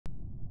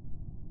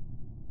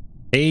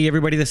Hey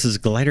everybody, this is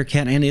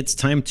Glidercat and it's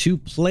time to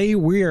play.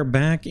 We are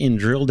back in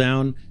Drill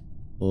Down.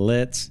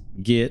 Let's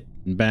get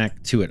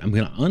back to it. I'm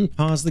going to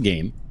unpause the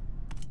game.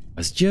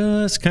 I was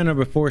just kind of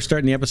before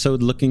starting the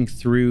episode looking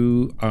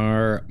through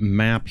our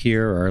map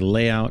here, our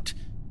layout,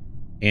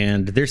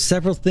 and there's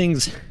several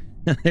things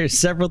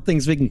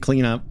we can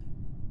clean up.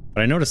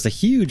 But I noticed a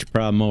huge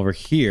problem over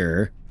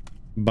here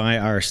by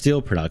our steel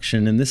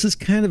production, and this is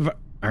kind of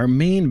our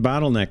main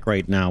bottleneck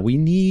right now. We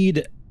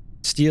need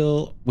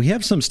steel. We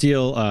have some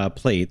steel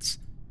plates.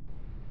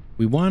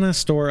 We want to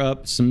store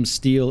up some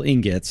steel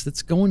ingots.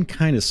 That's going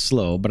kind of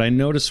slow, but I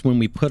noticed when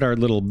we put our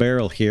little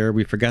barrel here,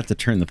 we forgot to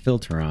turn the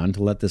filter on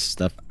to let this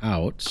stuff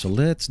out. So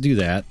let's do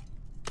that.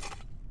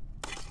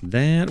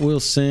 That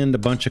will send a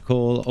bunch of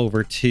coal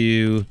over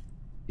to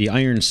the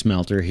iron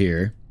smelter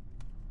here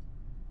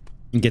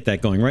and get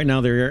that going. Right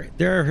now there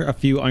are a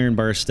few iron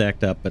bars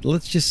stacked up, but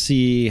let's just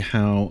see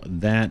how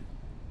that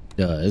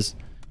does.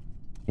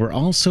 We're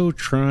also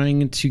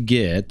trying to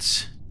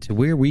get to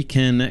where we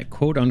can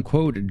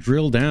quote-unquote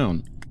drill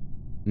down.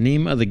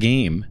 Name of the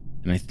game.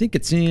 And I think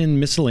it's in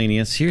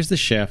miscellaneous. Here's the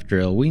shaft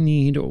drill. We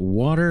need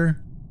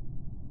water.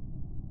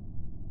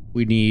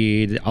 We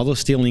need all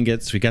those steel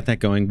ingots. We got that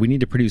going. We need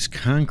to produce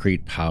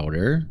concrete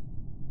powder.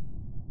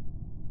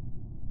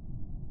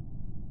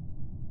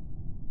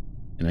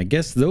 And I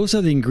guess those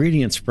are the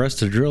ingredients for us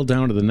to drill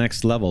down to the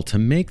next level. To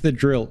make the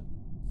drill...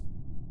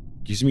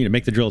 Excuse me, to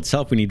make the drill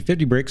itself, we need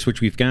 50 bricks,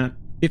 which we've got.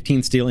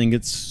 15 steel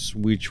ingots,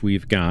 which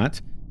we've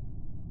got,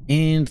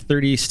 and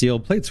 30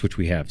 steel plates, which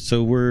we have.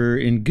 So we're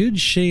in good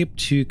shape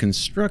to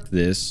construct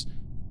this.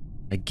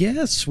 I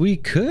guess we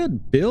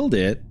could build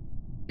it.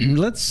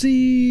 Let's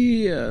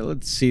see. We're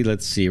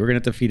gonna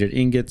have to feed it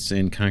ingots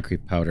and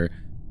concrete powder.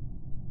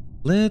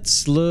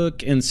 Let's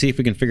look and see if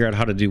we can figure out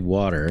how to do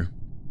water.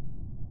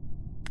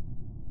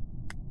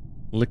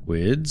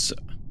 Liquids.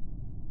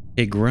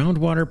 A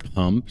groundwater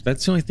pump.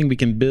 That's the only thing we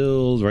can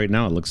build right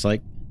now, it looks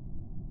like.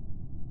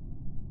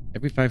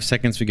 Every 5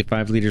 seconds we get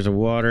 5 liters of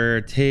water.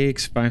 It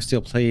takes 5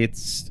 steel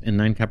plates and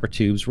 9 copper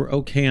tubes. We're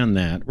okay on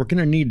that. We're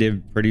gonna need to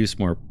produce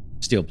more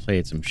steel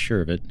plates, I'm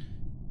sure of it.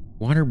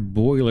 Water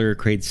boiler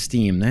creates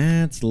steam.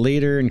 That's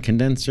later, and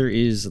condenser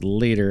is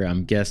later,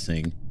 I'm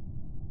guessing.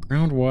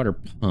 Groundwater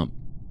pump.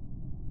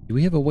 Do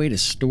we have a way to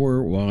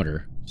store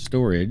water?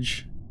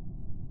 Storage.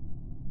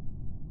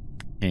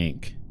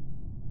 Tank.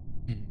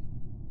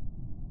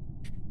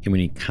 Okay, we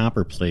need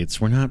copper plates.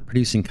 We're not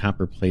producing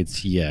copper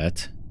plates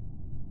yet.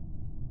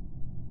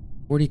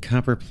 40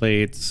 copper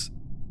plates.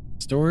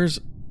 Stores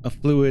a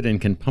fluid and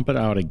can pump it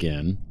out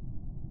again.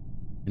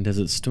 And does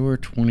it store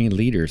 20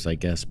 liters, I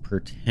guess,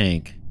 per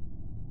tank?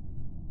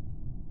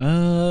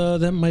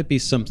 That might be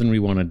something we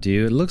want to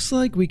do. It looks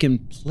like we can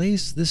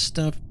place this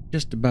stuff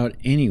just about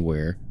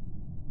anywhere.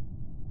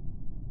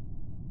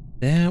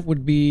 That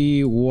would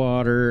be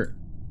water.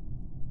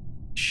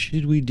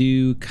 Should we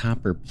do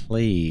copper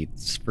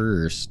plates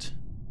first?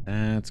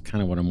 That's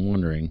kind of what I'm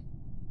wondering.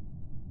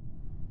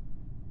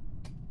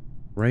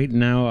 Right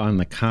now on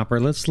the copper,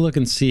 let's look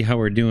and see how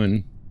we're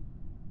doing.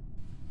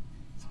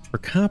 For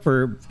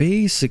copper,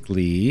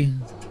 basically,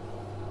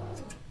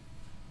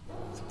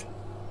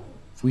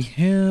 we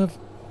have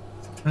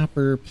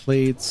copper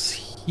plates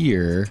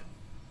here,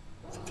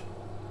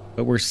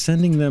 but we're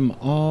sending them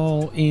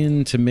all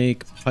in to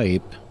make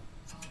pipe.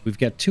 We've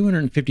got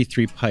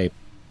 253 pipe.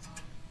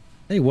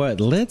 Hey,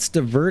 what? Let's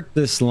divert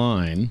this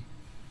line.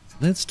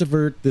 Let's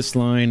divert this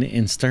line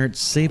and start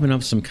saving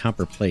up some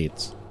copper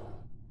plates.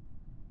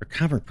 Our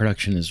copper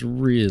production is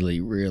really,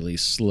 really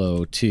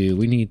slow, too.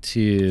 We need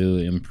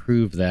to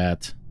improve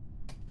that.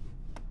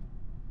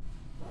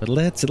 But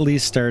let's at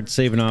least start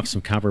saving off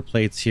some copper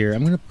plates here.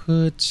 I'm going to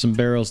put some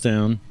barrels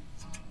down.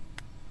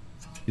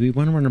 Do we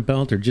want to run a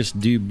belt or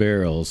just do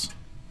barrels?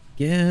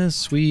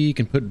 Yes, we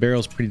can put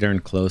barrels pretty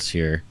darn close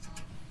here.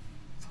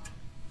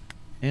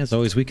 As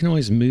always, we can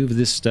always move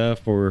this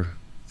stuff or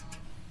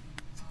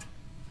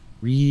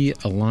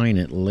realign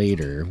it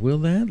later. Will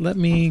that let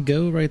me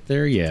go right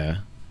there? Yeah.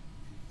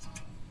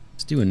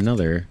 Let's do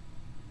another.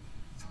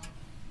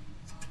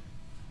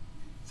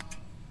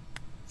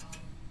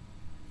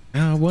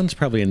 One's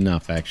probably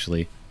enough,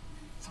 actually.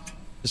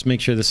 Just make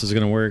sure this is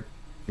going to work.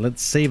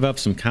 Let's save up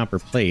some copper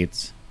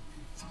plates.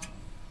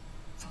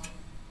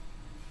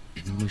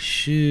 We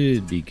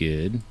should be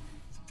good.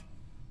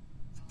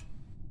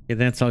 Okay,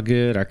 that's all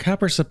good. Our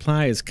copper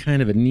supply is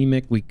kind of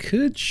anemic. We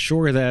could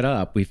shore that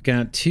up. We've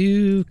got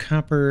 2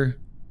 copper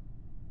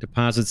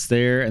deposits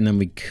there, and then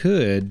we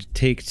could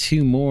take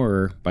 2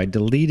 more by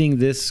deleting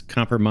this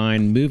copper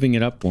mine, moving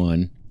it up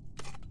 1,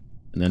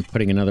 and then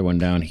putting another one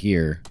down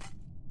here.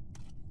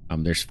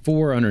 There's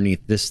 4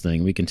 underneath this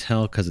thing. We can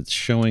tell because it's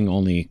showing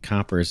only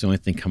copper is the only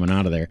thing coming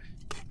out of there.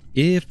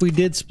 If we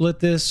did split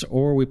this,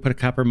 or we put a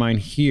copper mine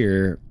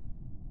here,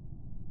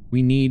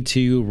 we need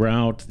to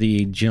route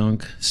the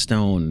junk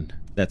stone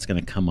that's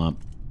going to come up.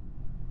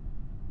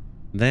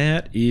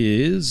 That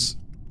is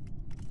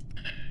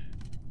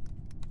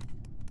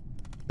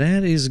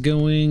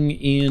going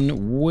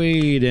in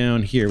way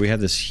down here. We have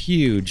this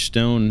huge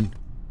stone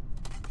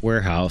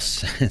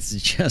warehouse. It's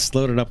just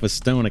loaded up with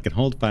stone. It can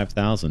hold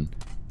 5,000.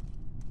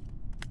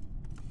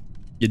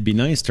 It'd be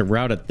nice to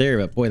route it there,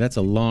 but boy, that's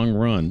a long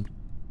run.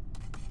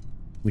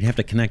 We'd have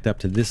to connect up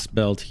to this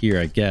belt here,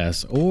 I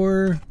guess,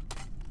 or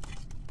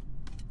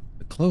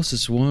the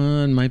closest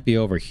one might be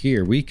over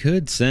here. We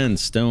could send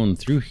stone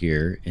through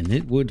here, and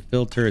it would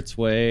filter its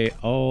way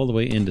all the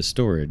way into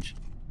storage.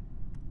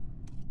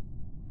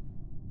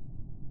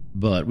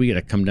 But we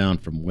gotta come down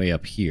from way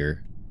up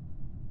here.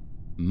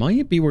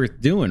 Might be worth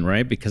doing,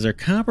 right? Because our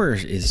copper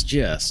is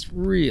just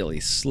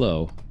really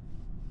slow.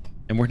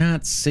 And we're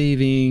not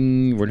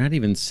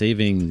even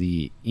saving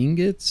the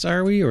ingots,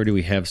 are we? Or do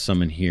we have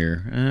some in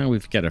here?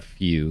 We've got a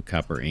few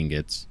copper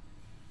ingots.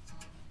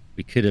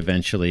 We could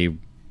eventually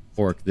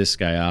fork this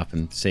guy off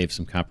and save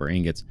some copper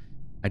ingots.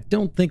 I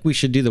don't think we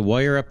should do the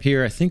wire up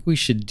here. I think we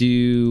should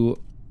do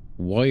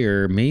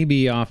wire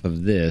maybe off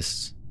of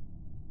this.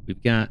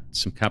 We've got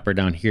some copper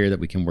down here that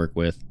we can work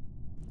with.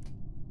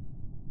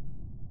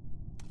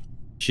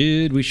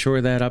 Should we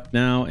shore that up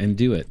now and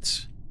do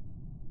it?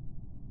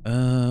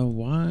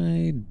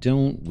 Why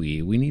don't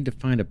we? We need to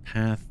find a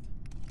path.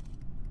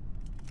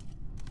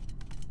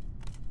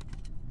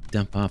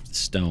 Dump off the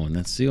stone.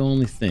 That's the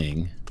only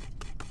thing.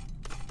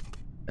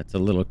 That's a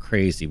little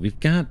crazy. We've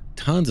got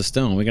tons of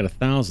stone. We got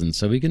 1,000,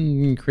 so we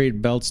can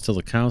create belts till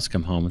the cows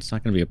come home. It's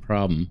not going to be a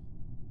problem.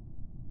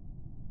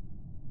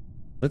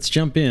 Let's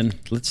jump in.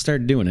 Let's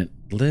start doing it.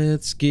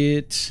 Let's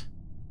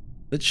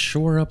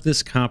shore up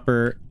this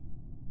copper.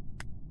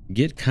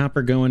 Get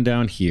copper going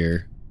down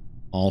here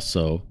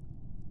also.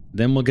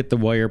 Then we'll get the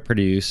wire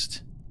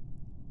produced.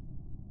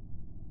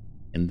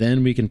 And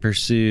then we can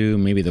pursue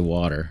maybe the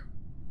water.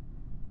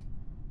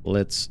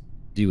 Let's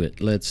do it.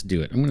 Let's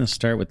do it. I'm going to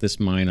start with this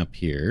mine up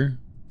here.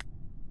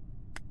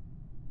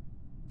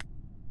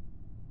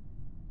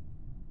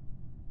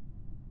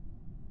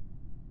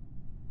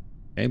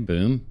 Okay,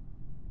 boom.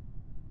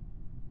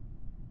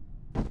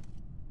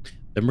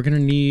 Then we're going to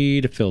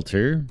need a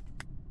filter.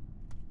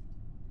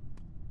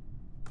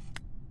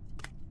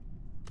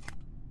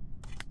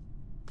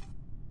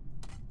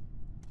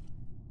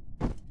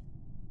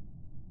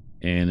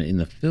 And in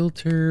the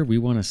filter, we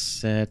want to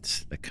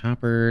set the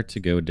copper to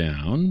go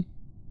down.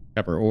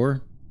 Copper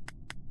ore.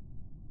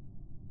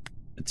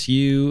 That's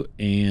you.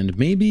 And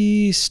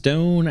maybe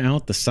stone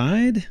out the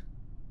side?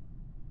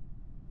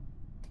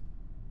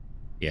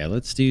 Yeah,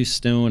 let's do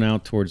stone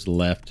out towards the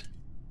left.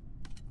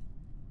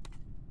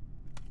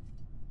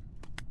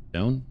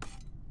 Stone.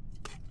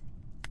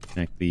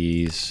 Connect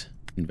these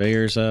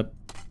conveyors up.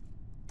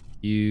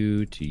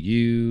 You to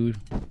you.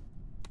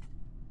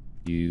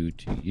 You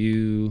to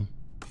you.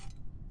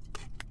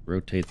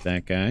 Rotate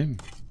that guy.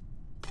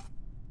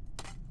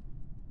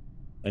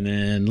 And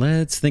then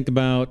let's think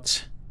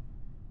about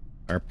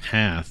our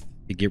path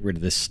to get rid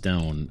of this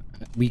stone.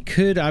 We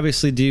could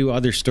obviously do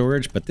other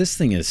storage, but this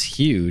thing is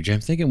huge.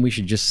 I'm thinking we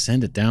should just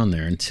send it down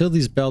there until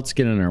these belts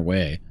get in our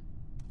way.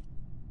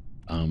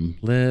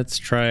 Let's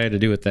try to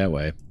do it that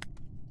way.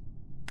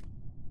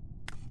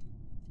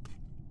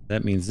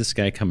 That means this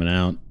guy coming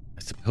out.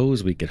 I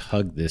suppose we could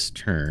hug this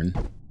turn.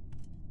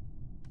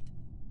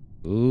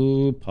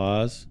 Ooh,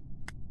 pause.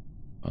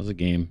 Pause the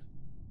game.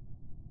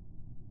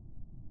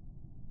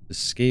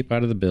 Escape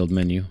out of the build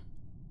menu.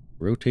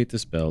 Rotate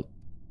this belt.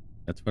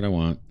 That's what I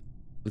want.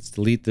 Let's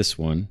delete this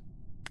one.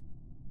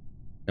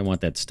 I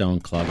want that stone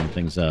clogging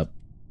things up.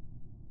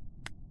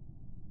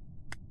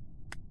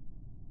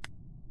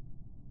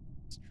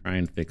 Let's try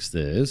and fix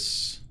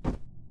this.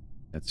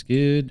 That's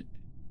good.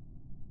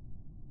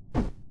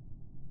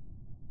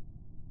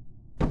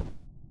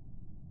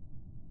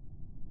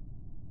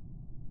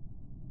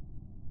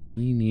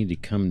 We need to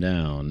come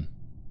down.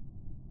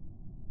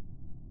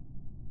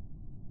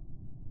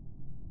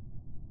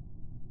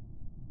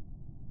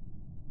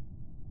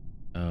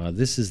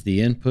 This is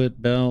the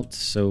input belt,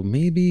 so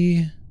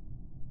maybe...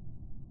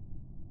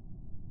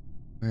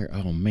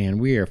 Oh man,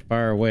 we are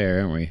far away,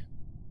 aren't we?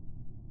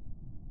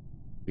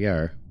 We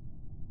are.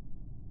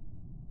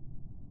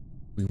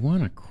 We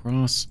want to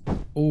cross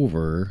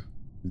over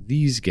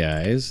these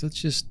guys.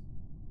 Let's just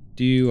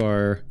do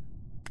our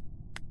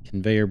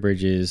conveyor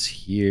bridges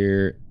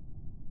here,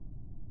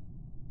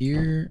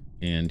 here,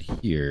 and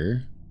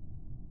here.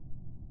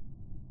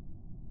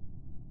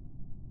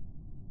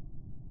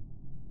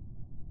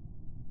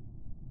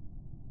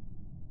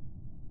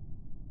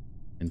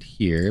 And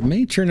here. It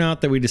may turn out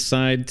that we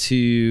decide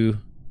to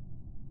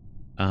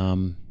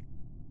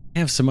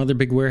have some other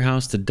big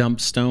warehouse to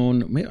dump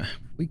stone.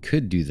 We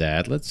could do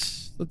that.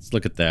 Let's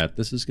look at that.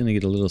 This is going to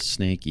get a little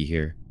snaky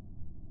here.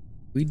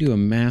 We do a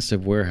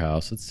massive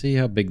warehouse. Let's see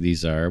how big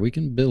these are. We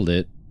can build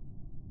it.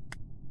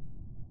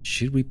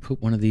 Should we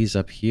put one of these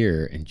up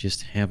here and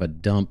just have a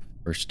dump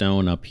for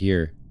stone up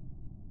here,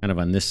 kind of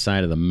on this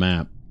side of the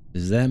map?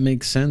 Does that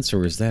make sense,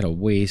 or is that a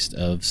waste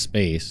of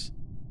space?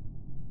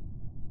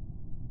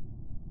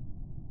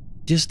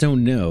 Just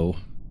don't know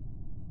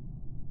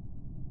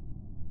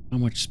how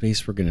much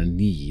space we're gonna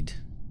need.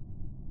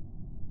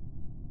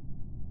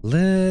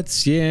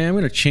 Yeah, I'm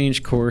going to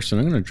change course and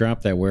I'm going to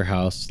drop that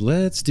warehouse.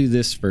 Let's do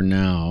this for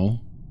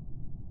now.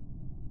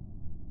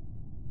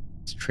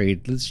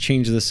 Let's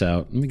change this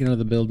out. Let me get out of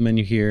the build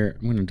menu here.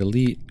 I'm going to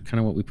delete kind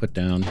of what we put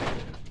down.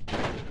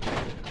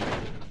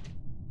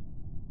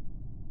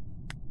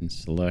 And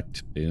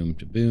select boom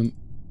to boom.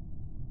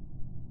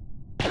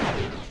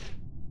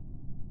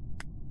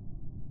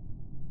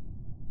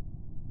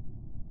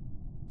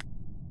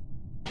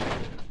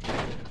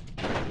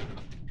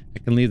 I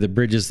can leave the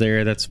bridges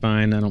there, that's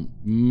fine, I don't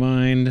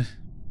mind.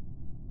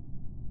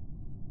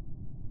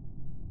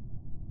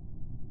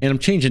 And I'm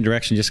changing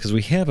direction just because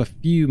we have a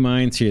few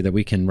mines here that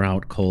we can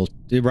route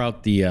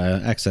the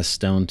excess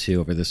stone to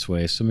over this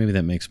way, so maybe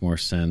that makes more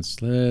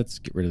sense. Let's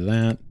get rid of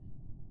that.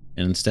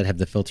 And instead have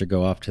the filter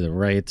go off to the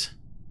right.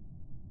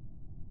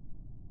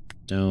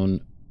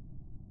 Stone.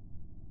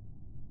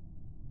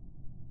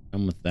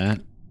 Come with that.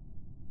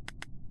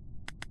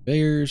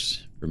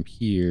 Conveyors from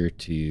here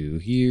to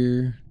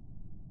here.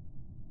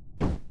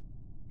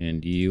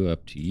 And you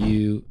up to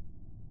you.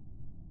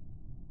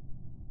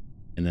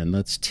 And then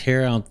let's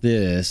tear out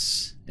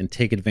this and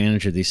take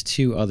advantage of these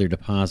two other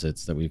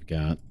deposits that we've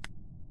got.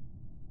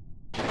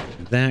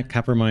 That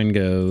copper mine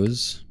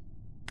goes.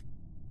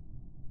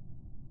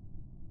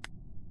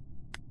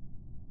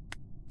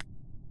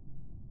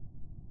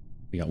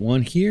 We got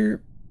one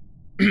here.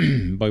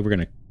 But we're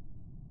gonna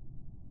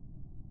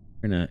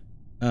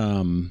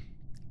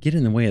get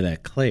in the way of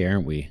that clay,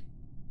 aren't we?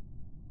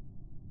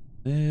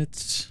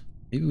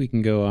 Maybe we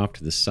can go off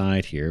to the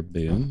side here.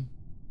 Boom.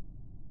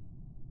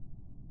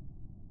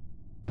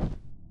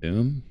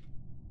 Boom.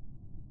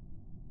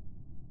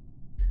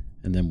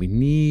 And then we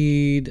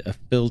need a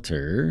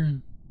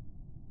filter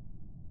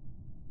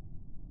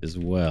as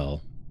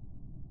well.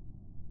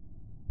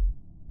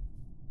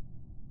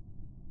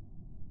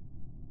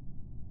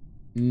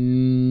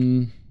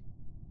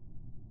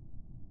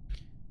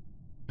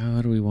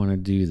 How do we want to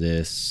do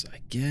this? I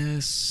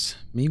guess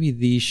maybe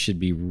these should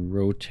be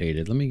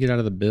rotated. Let me get out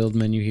of the build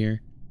menu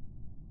here.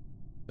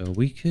 So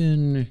we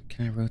can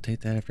I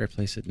rotate that after I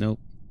place it? Nope.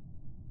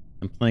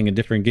 I'm playing a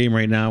different game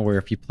right now where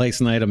if you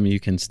place an item, you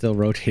can still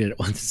rotate it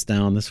once it's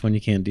down. This one, you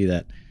can't do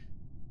that.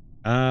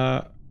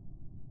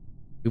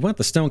 We want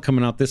the stone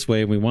coming out this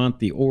way, and we want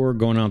the ore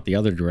going out the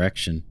other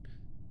direction.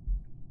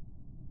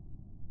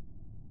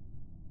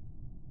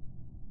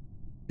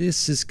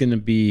 This is going to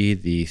be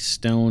the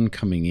stone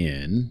coming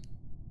in.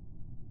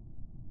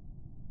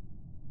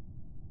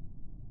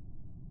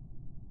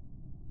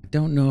 I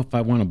don't know if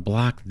I want to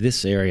block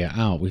this area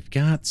out. We've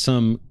got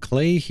some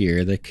clay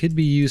here that could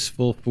be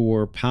useful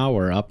for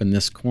power up in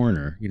this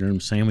corner. You know what I'm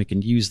saying? We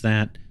can use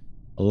that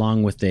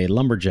along with a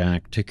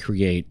lumberjack to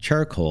create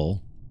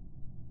charcoal.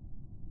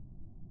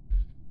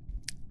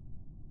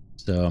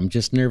 So I'm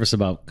just nervous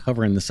about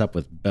covering this up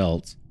with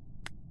belts.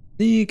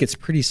 I think it's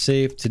pretty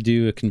safe to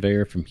do a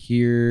conveyor from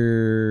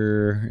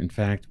here. In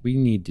fact, we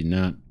need to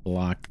not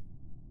block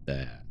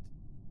that.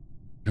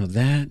 No,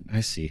 that, I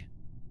see.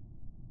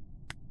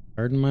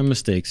 Pardon my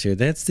mistakes here.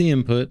 That's the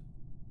input.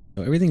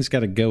 So everything's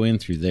got to go in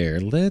through there.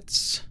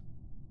 Let's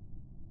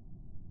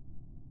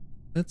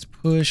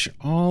push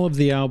all of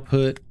the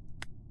output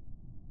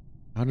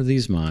out of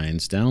these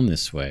mines down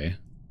this way.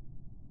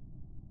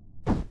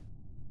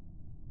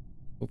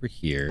 Over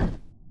here.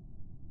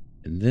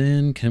 And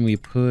then can we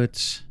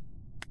put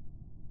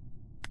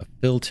a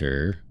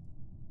filter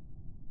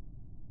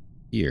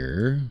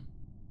here?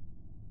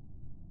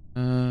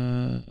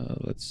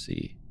 Let's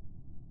see.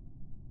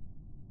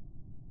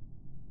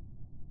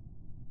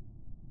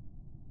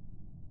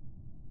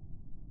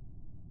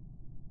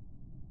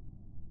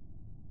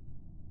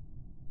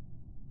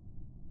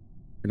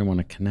 We're going to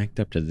want to connect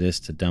up to this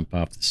to dump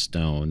off the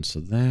stone, so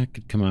that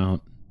could come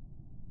out.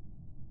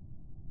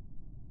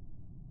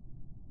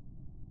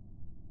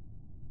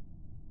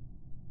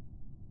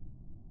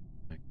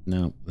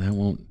 No, that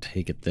won't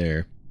take it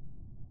there.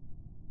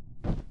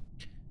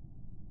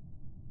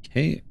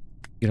 Okay,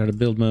 get out of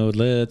build mode.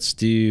 Let's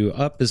do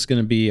up is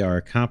going to be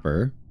our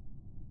copper.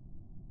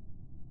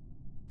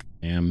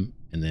 And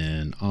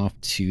then off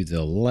to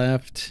the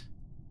left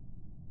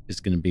is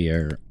going to be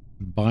our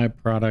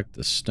byproduct,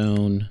 the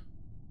stone.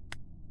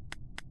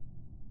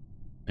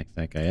 Connect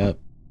that guy up.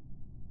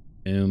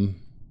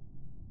 Boom.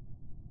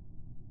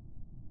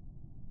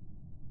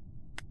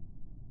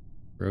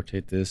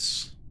 Rotate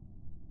this.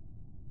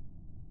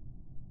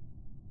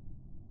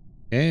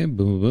 Okay,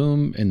 boom,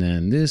 boom. And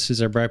then this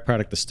is our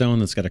byproduct, the stone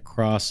that's got to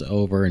cross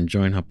over and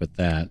join up with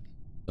that.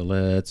 So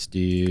let's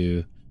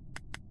do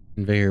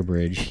conveyor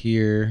bridge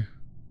here.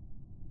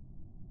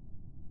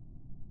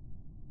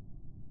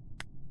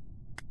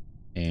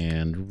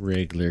 And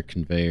regular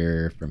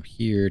conveyor from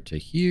here to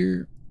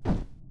here.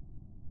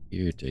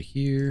 Here to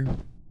here.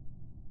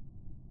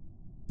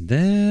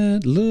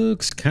 That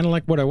looks kind of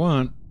like what I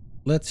want.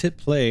 Let's hit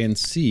play and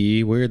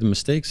see where the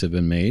mistakes have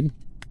been made.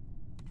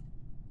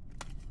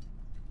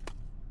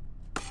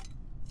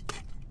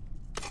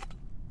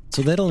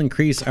 So that'll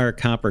increase our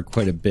copper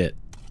quite a bit.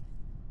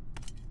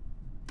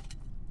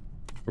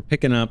 We're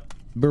picking up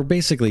we're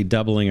basically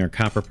doubling our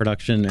copper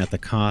production at the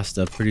cost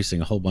of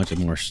producing a whole bunch of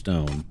more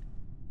stone.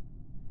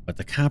 But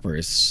the copper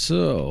is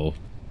so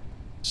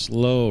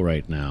slow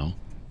right now.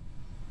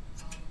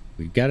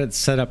 We've got it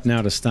set up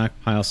now to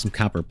stockpile some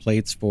copper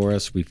plates for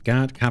us. We've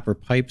got copper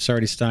pipes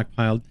already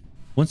stockpiled.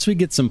 Once we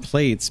get some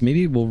plates,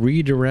 maybe we'll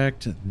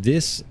redirect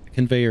this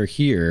conveyor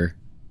here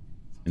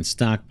and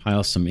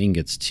stockpile some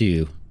ingots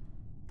too.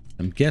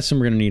 I'm guessing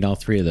we're going to need all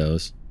three of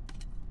those.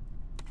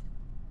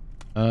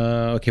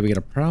 Okay, we got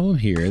a problem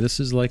here. This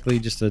is likely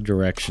just a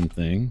direction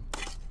thing.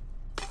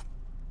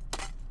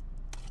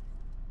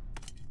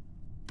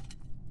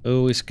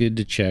 Always good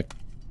to check.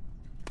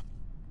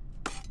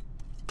 I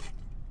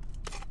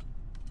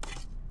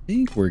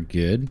think we're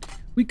good.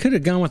 We could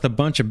have gone with a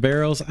bunch of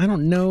barrels. I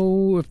don't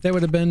know if that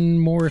would have been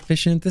more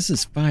efficient. This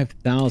is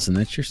 5,000.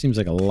 That sure seems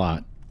like a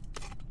lot.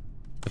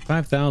 The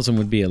 5,000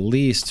 would be at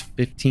least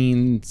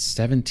 15,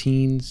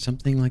 17,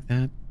 something like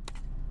that.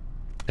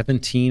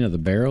 17 of the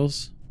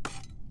barrels.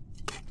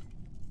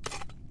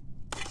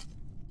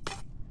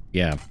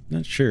 Yeah,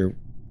 not sure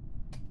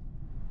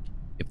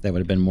if that would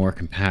have been more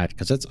compact,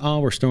 because that's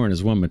all we're storing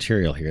is one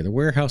material here. The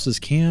warehouses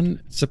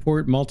can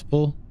support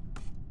multiple.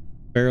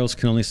 Barrels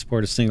can only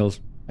support a single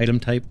item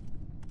type.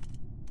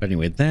 But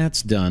anyway,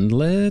 that's done.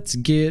 Let's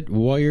get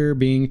wire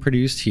being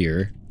produced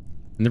here.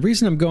 And the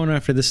reason I'm going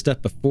after this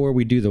stuff before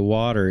we do the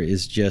water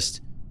is just,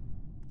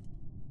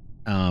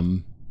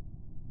 you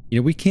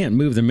know, we can't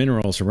move the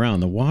minerals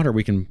around. The water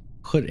we can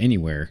put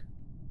anywhere.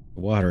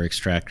 The water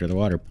extractor, the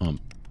water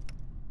pump.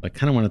 I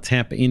kind of want to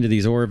tap into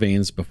these ore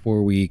veins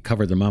before we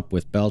cover them up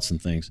with belts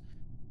and things.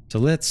 So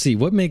let's see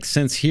what makes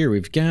sense here.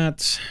 We've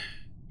got,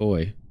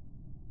 boy,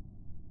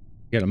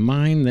 we got a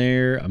mine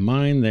there, a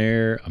mine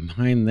there, a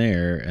mine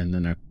there, and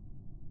then a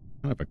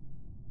kind of a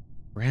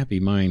crappy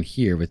mine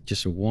here with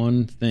just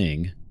one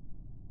thing.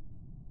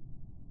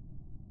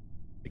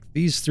 Like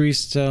these 3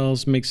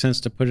 cells make sense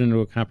to put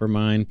into a copper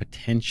mine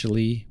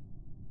potentially.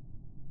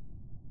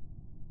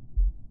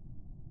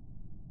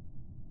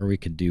 Or we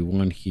could do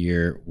one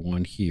here,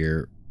 one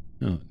here.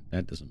 No,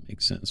 that doesn't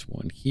make sense.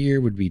 One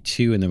here would be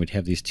 2, and then we'd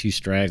have these 2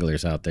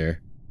 stragglers out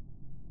there.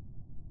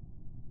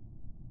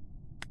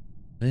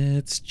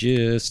 Let's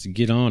just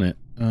get on it.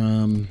 We're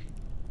gonna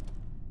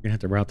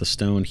have to route the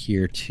stone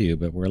here too,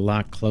 but we're a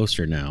lot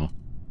closer now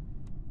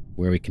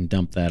where we can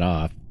dump that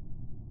off.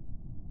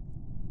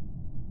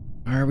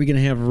 Are we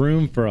gonna have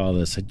room for all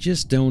this? I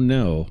just don't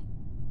know.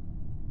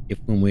 If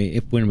when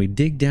we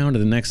dig down to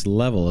the next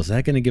level, is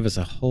that gonna give us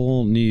a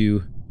whole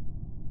new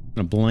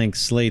a blank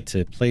slate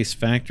to place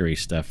factory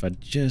stuff?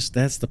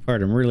 That's the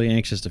part I'm really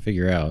anxious to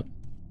figure out.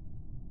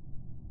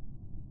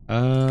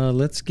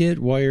 Let's get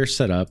wire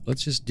set up.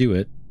 Let's just do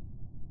it.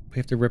 If we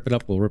have to rip it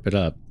up, we'll rip it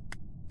up.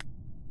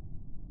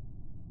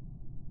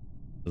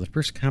 So the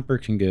first copper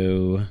can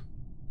go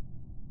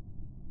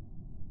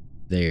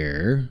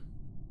there.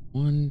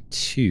 1,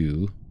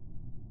 2.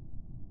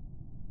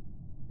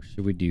 Or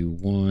should we do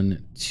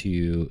 1,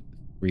 2,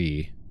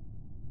 3?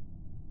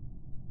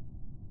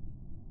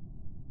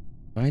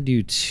 If I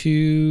do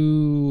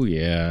 2,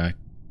 yeah.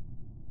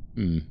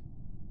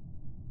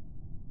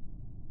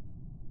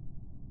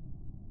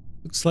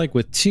 Looks like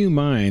with 2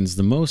 mines,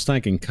 the most I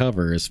can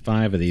cover is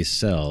 5 of these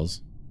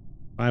cells.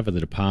 5 of the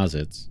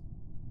deposits.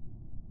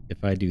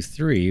 If I do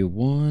 3,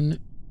 1,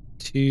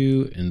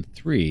 2, and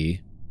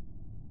 3,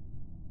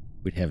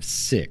 we'd have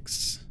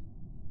 6.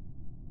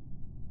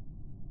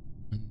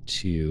 1,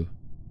 2.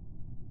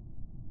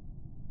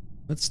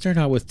 Let's start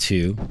out with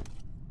 2.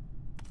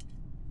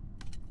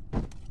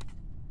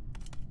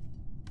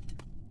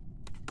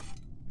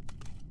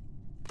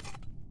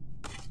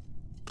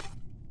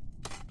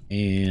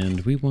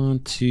 And we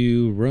want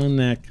to run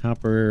that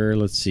copper.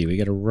 Let's see, we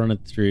got to run it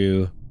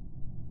through,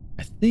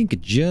 I think,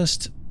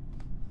 just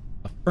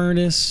a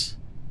furnace.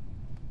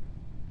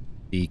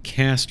 The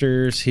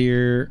casters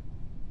here,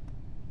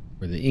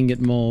 or the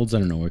ingot molds. I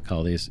don't know what we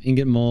call these.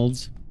 Ingot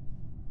molds.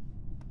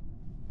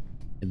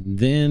 And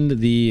then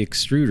the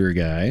extruder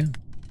guy.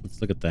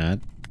 Let's look at that.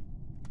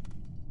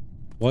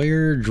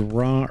 Wire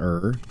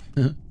drawer.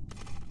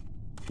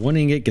 1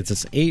 ingot gets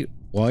us 8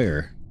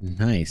 wire.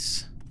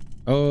 Nice.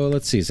 Oh,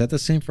 let's see. Is that the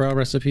same for all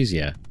recipes?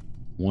 Yeah.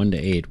 1 to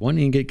 8. 1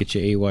 ingot gets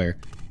you 8 wire.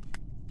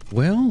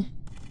 Well,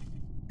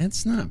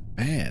 that's not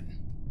bad.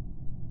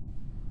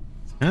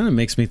 Kind of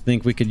makes me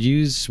think we could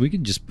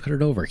just put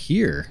it over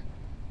here.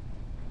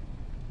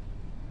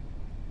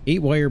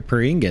 8 wire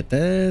per ingot.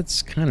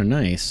 That's kind of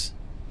nice.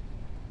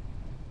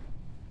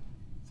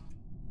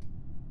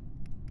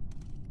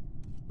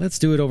 Let's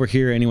do it over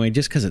here anyway,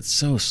 just because it's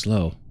so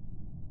slow.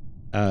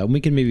 We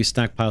can maybe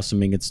stockpile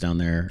some ingots down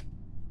there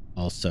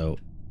also.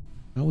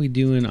 How are we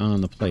doing on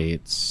the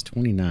plates?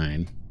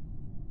 29.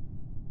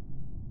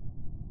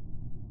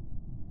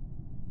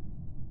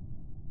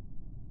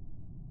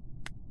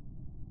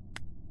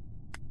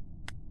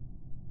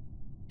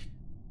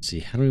 Let's see,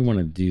 how do we want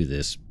to do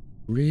this?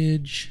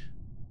 Bridge.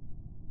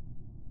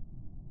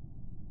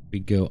 We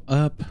go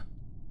up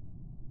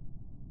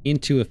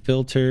into a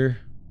filter.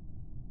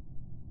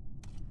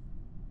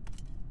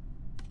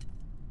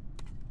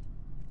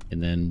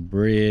 And then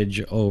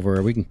bridge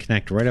over. We can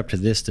connect right up to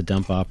this to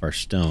dump off our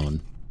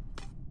stone.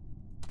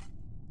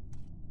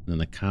 And then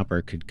the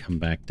copper could come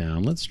back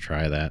down. Let's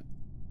try that.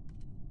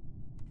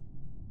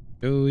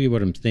 Show you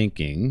what I'm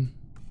thinking.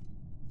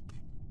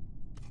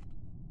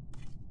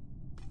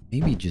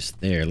 Maybe just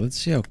there. Let's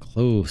see how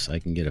close I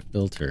can get a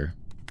filter.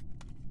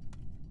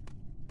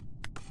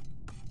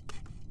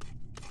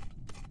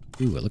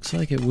 Ooh, it looks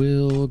like it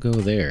will go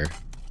there.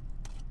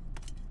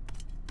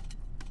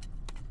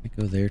 Might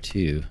go there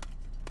too.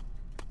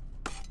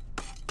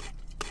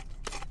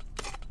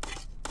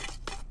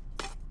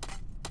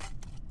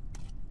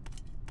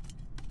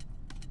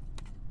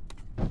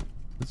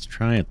 Let's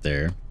try it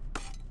there.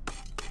 I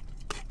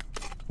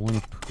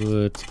want to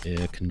put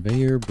a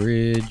conveyor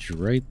bridge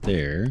right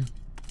there.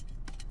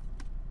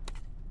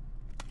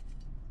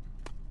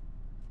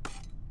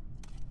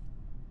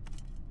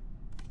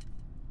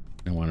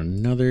 I want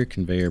another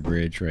conveyor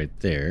bridge right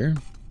there.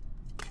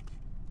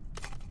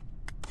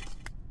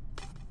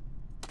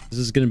 This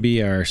is going to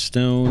be our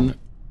stone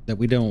that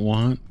we don't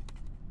want.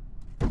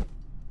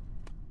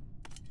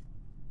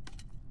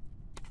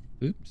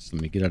 Oops,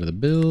 let me get out of the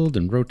build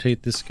and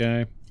rotate this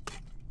guy.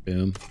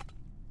 Boom.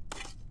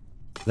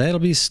 That'll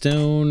be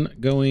stone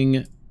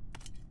going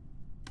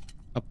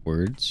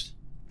upwards.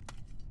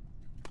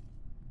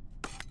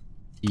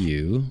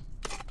 You.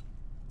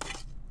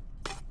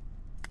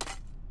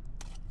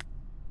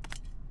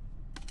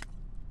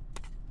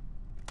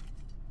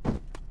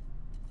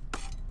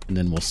 And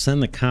then we'll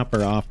send the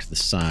copper off to the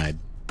side.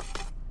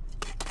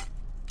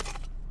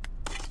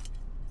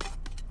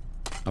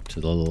 Up to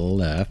the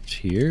left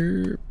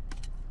here.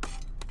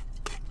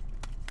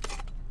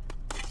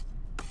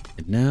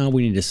 And now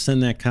we need to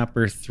send that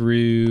copper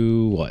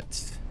through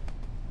what?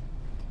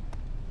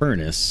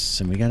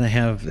 Furnace. And we gotta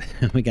have,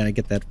 we gotta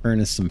get that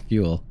furnace some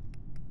fuel.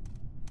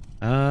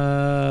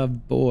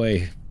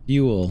 Boy,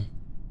 fuel.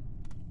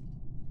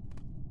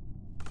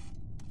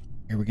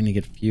 Where are we gonna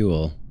get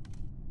fuel?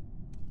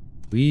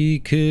 We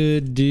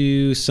could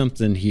do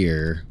something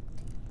here.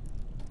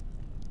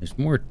 There's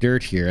more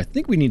dirt here. I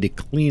think we need to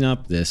clean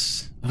up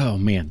this. Oh,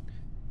 man.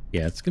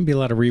 Yeah, it's going to be a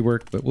lot of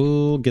rework, but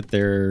we'll get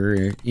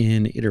there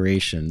in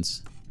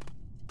iterations.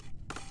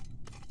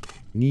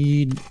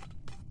 Need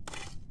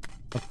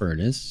a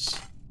furnace.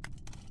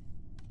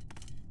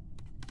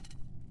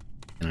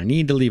 And I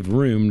need to leave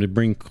room to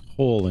bring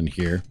coal in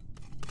here.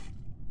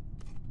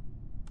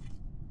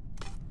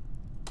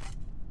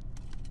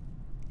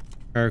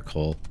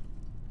 Charcoal.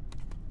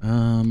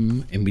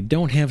 And we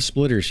don't have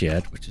splitters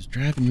yet, which is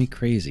driving me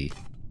crazy.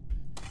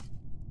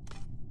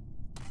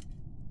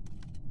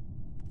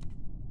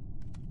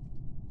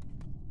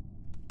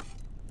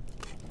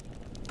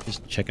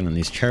 Just checking on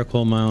these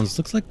charcoal mounds.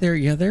 Looks like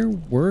they're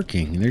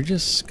working. They're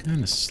just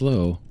kind of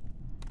slow.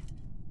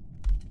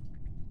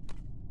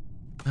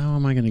 How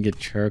am I going to get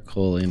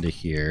charcoal into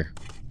here?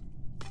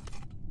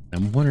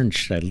 I'm wondering,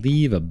 should I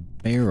leave a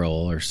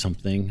barrel or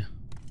something?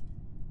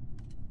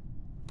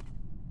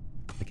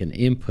 Like an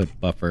input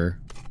buffer.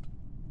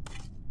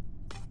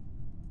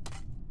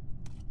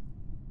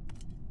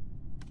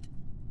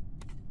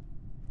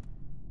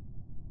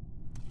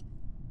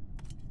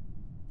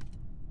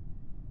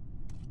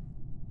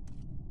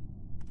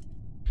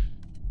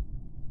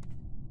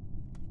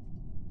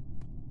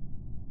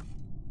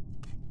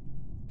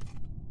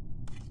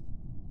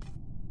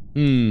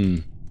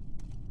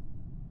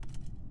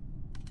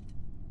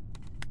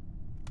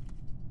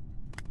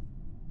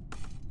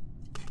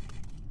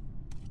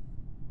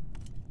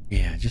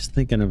 Yeah, just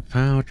thinking of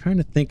trying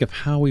to think of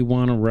how we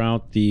want to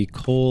route the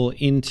coal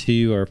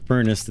into our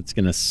furnace that's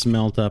going to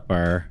smelt up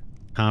our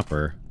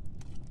copper.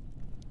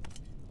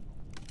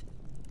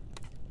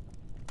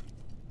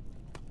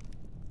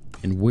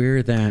 And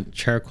where that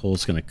charcoal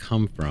is going to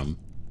come from.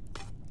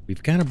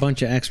 We've got a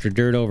bunch of extra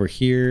dirt over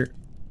here.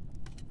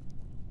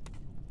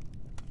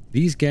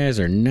 These guys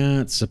are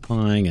not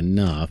supplying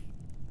enough.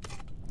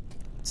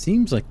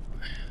 Seems like...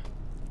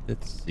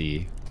 Let's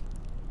see.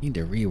 Need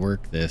to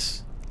rework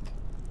this.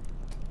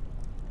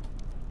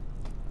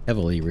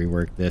 Heavily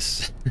rework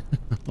this.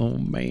 Oh,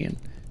 man.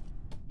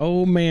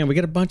 Oh, man. We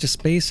got a bunch of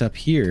space up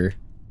here.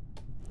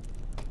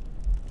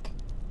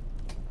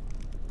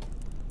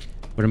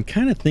 What I'm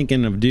kind of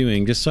thinking of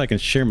doing, just so I can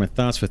share my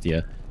thoughts with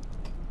you.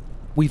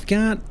 We've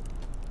got...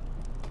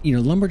 You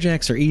know,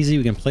 lumberjacks are easy.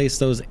 We can place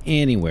those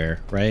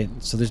anywhere, right?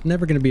 So there's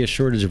never going to be a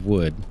shortage of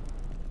wood.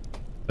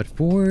 But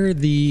for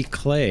the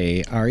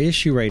clay, our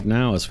issue right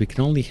now is we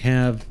can only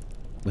have,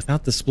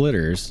 without the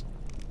splitters,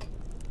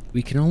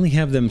 we can only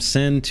have them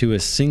send to a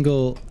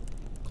single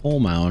coal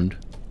mound,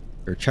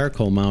 or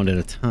charcoal mound at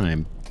a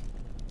time,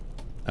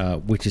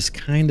 which is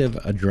kind of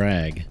a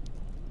drag.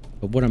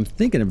 But what I'm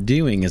thinking of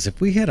doing is if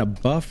we had a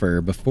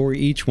buffer before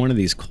each one of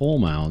these coal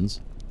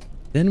mounds,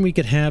 then we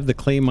could have the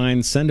clay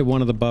mine send to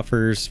one of the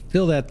buffers,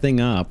 fill that thing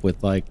up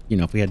with, like, you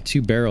know, if we had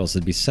 2 barrels,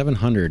 it'd be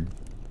 700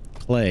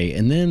 clay,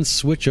 and then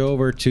switch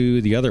over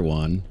to the other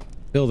one,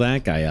 fill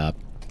that guy up,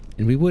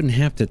 and we wouldn't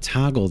have to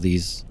toggle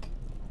these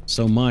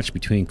so much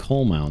between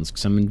coal mounds,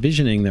 because I'm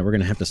envisioning that we're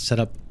going to have to set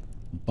up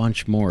a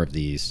bunch more of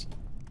these.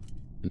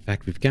 In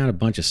fact, we've got a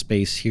bunch of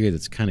space here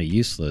that's kind of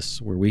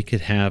useless, where we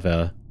could have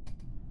a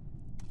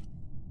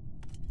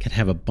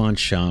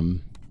bunch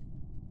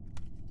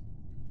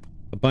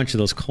of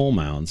those coal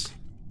mounds.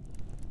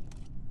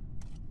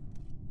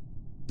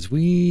 Because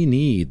we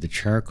need the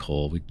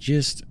charcoal.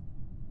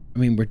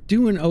 We're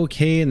doing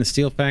okay in the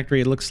steel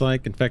factory, it looks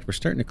like. In fact, we're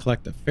starting to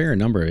collect a fair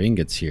number of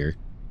ingots here.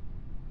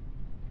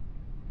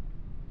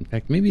 In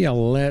fact, maybe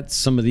I'll let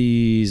some of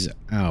these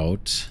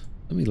out.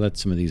 Let me let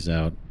some of these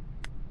out.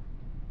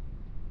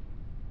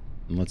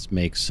 And let's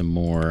make some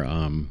more,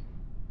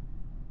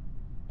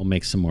 we'll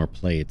make some more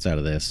plates out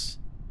of this.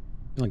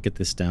 I'll get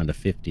this down to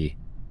 50.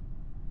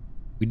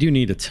 We do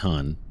need a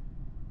ton.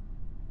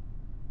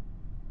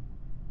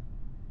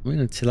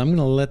 I'm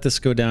gonna let this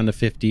go down to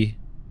 50.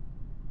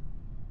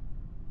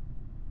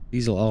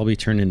 These will all be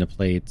turned into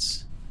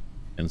plates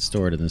and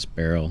stored in this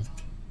barrel.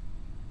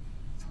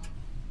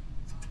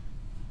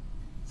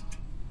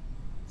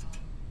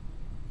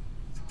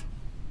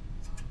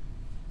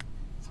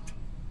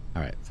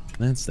 Alright,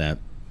 that's that.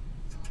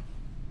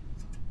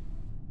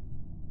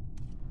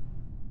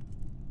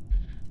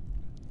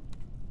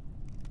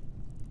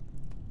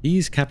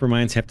 These copper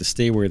mines have to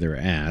stay where they're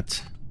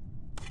at.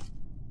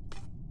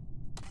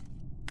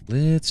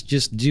 Let's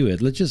just do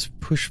it. Let's just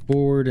push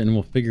forward and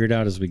we'll figure it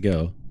out as we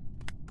go.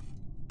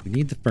 We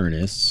need the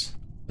furnace.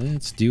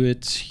 Let's do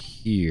it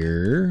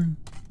here.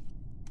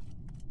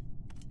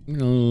 I'm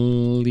gonna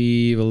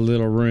leave a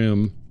little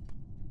room.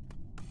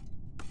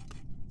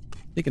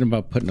 Thinking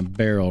about putting a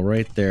barrel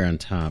right there on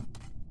top.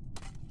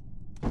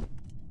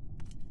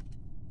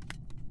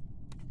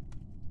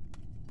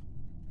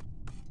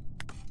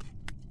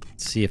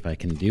 Let's see if I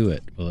can do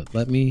it. Will it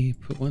let me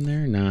put one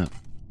there? Not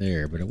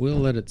there, but it will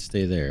let it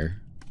stay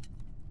there.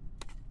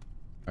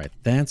 Alright,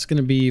 that's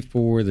gonna be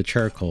for the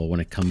charcoal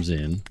when it comes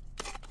in.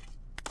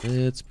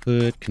 Let's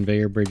put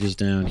conveyor bridges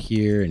down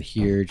here and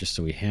here just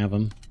so we have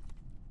them.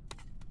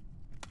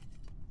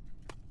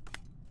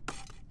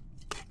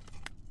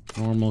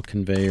 Normal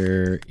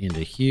conveyor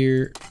into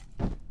here.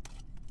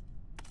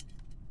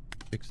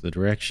 Fix the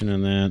direction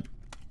on that.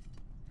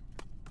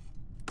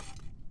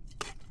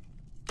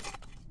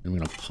 I'm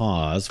going to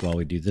pause while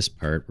we do this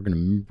part. We're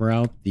going to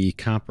route the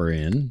copper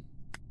in.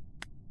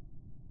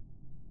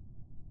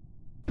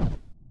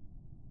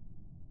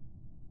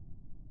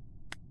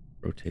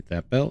 Rotate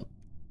that belt.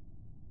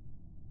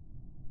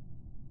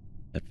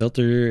 That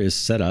filter is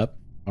set up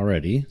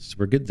already, so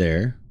we're good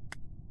there.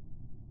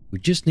 We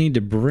just need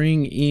to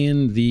bring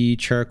in the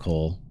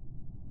charcoal.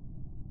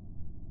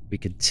 We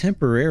could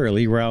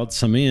temporarily route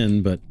some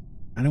in, but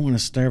I don't want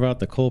to starve out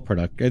the coal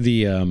product or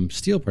the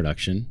steel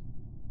production.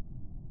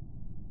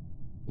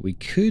 What we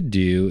could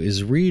do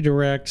is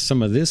redirect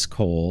some of this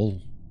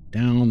coal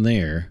down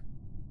there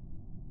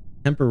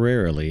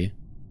temporarily.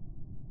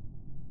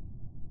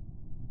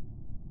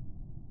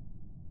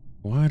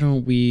 Why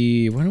don't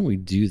we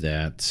do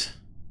that?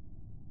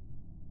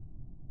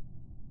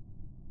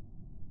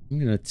 I'm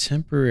going to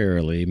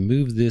temporarily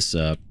move this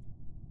up.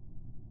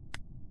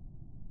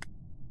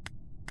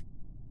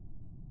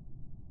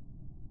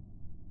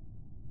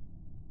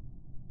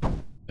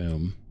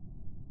 Boom.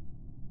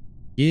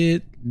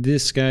 Get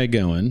this guy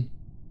going.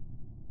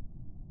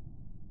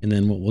 And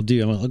then what we'll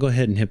do, I'll go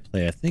ahead and hit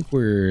play. I think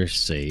we're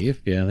safe.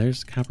 Yeah,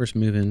 there's the copper's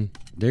moving.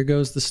 There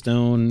goes the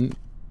stone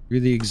through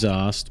the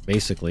exhaust,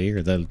 basically, or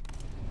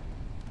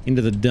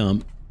into the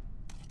dump.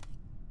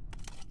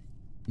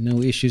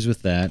 No issues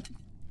with that.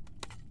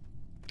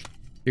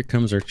 Here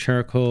comes our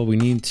charcoal. I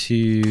need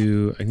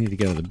to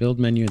go to the build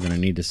menu, then I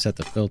need to set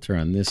the filter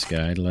on this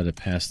guy to let it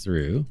pass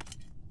through.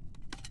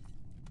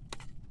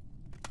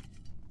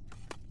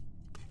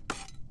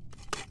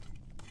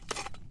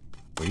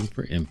 Waiting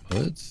for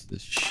inputs.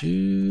 This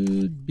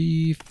should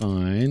be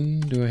fine.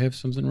 Do I have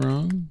something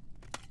wrong?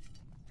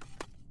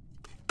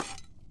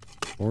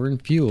 Ore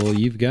and fuel,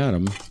 you've got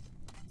them.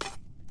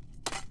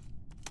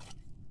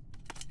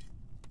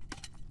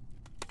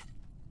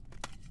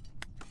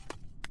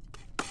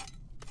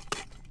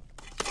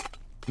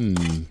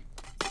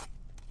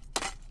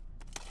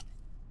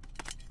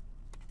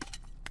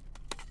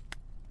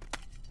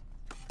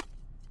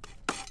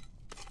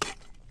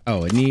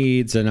 Oh, it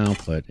needs an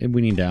output.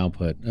 We need to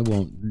output. It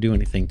won't do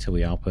anything till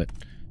we output.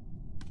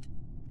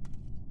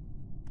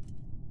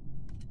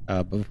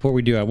 But before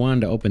we do, I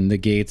wanted to open the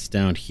gates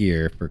down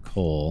here for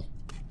coal.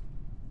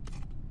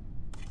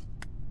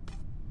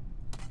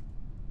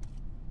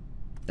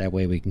 That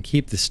way we can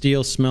keep the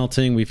steel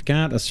smelting. We've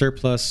got a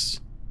surplus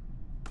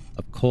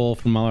of coal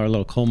from all our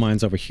little coal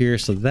mines over here,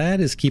 so that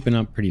is keeping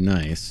up pretty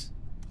nice.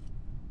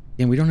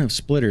 And we don't have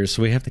splitters,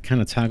 so we have to kind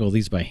of toggle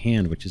these by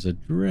hand, which is a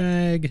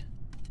drag.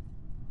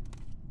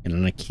 And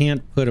then I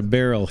can't put a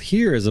barrel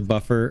here as a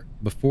buffer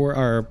before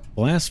our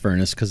blast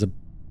furnace, because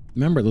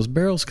remember, those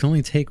barrels can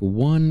only take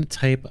one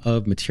type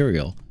of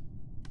material.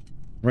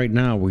 Right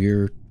now,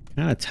 we're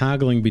kind of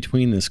toggling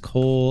between this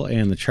coal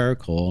and the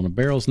charcoal, and a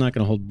barrel's not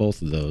going to hold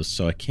both of those,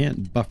 so I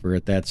can't buffer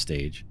at that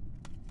stage.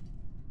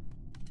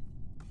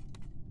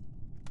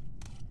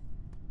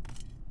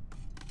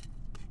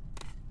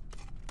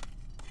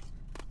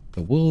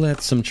 But we'll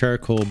let some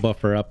charcoal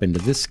buffer up into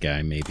this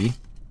guy, maybe.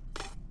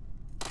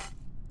 All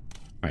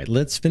right,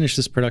 let's finish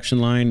this production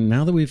line.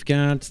 Now that we've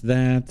got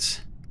that,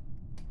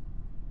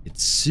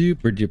 it's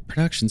super...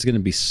 Production's going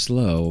to be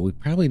slow. We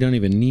probably don't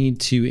even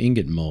need 2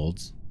 ingot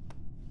molds.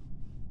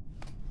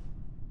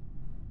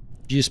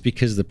 Just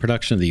because the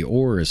production of the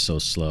ore is so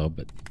slow,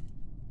 but...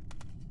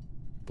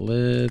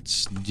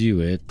 Let's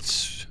do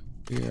it.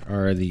 Where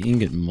are the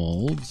ingot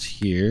molds?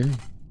 Here.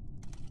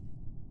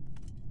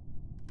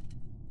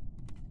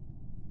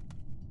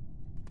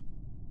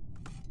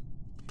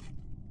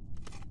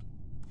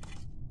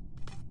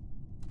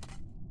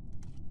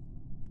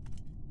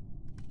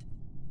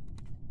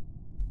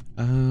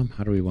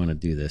 How do we want to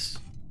do this?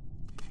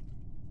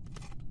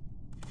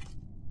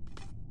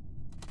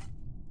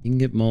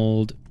 Ingot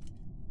mold.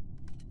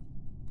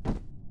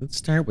 Let's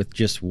start with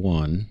just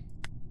 1.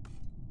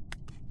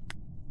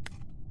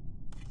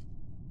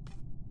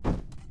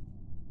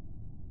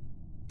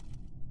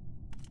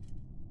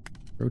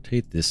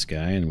 Rotate this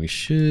guy and we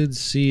should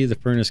see the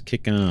furnace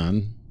kick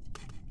on.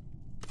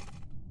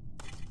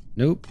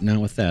 Nope, not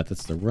with that.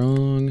 That's the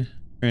wrong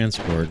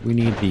transport. We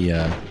need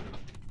the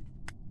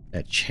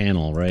that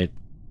channel, right?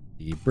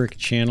 The brick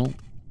channel.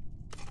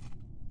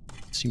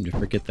 Seem to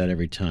forget that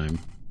every time.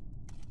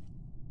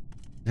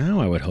 Now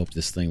I would hope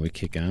this thing would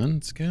kick on.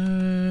 It's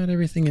got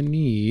everything it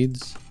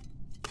needs.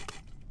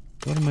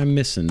 What am I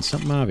missing?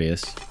 Something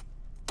obvious.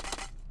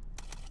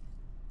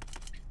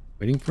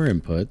 Waiting for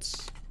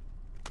inputs.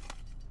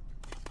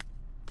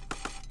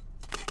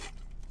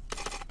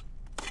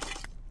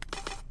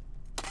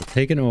 We'll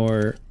take an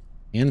ore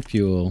and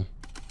fuel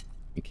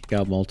and kick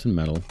out molten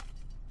metal.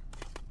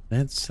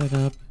 That's set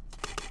up.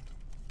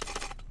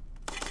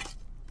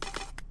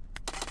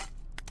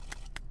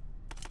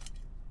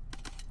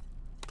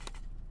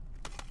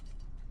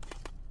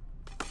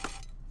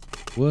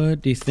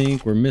 What do you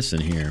think we're missing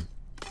here?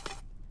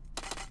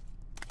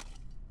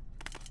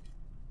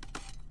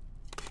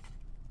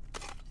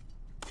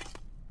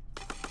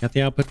 Got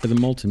the output for the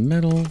molten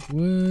metal.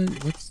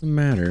 What's the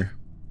matter?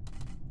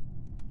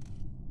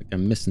 Like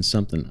I'm missing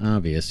something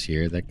obvious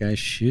here. That guy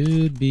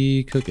should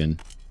be cooking.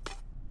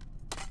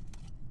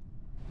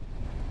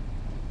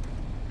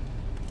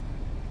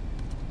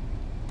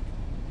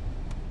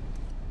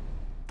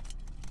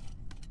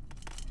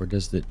 Or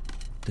does it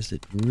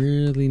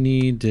really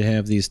need to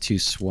have these 2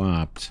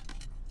 swapped?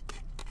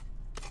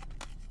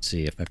 Let's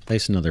see, if I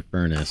place another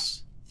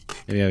furnace,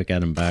 maybe I've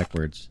got them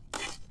backwards.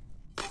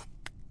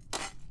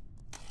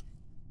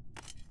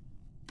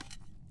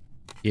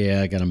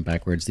 Yeah, I got them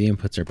backwards. The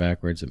inputs are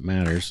backwards. It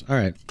matters. All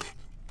right.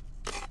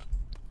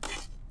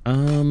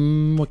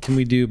 What can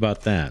we do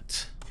about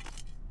that?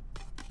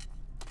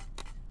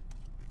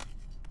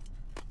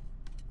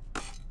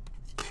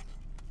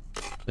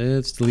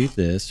 Let's delete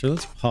this, or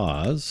let's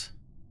pause.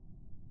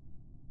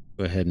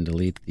 Go ahead and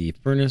delete the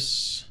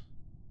furnace.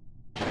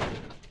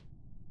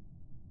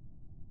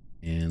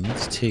 And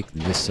let's take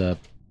this up.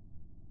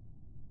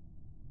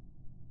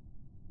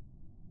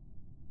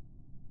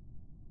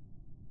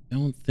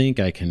 Don't think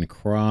I can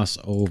cross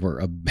over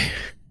a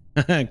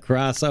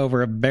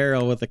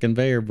barrel with a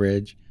conveyor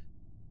bridge.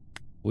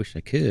 Wish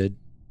I could.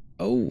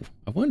 Oh,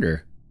 I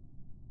wonder.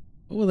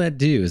 What will that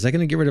do? Is that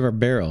going to get rid of our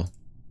barrel?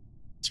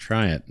 Let's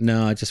try it.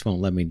 No, it just won't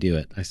let me do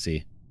it. I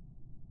see.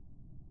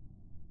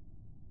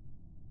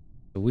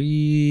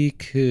 We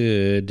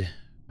could...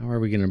 How are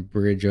we going to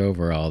bridge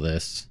over all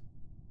this?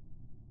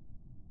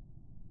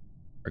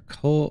 Our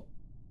coal...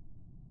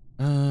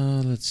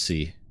 let's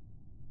see.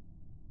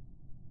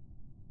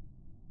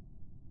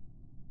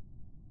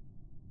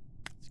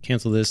 Let's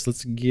cancel this.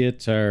 Let's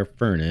get our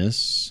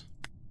furnace.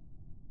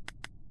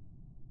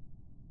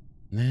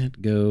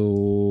 That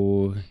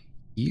go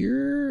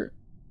here?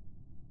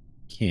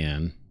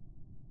 Can.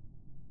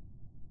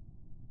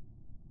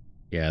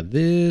 Yeah,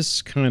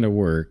 this kind of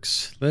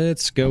works.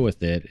 Let's go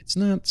with it. It's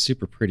not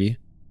super pretty,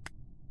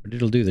 but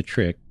it'll do the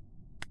trick.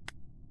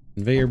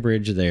 Conveyor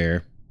bridge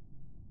there.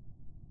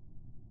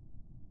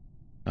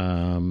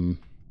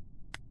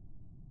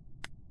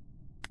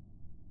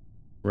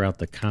 Route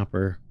the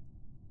copper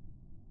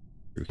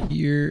through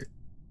here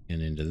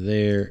and into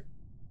there.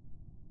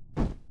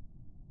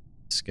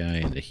 This guy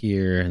into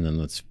here, and then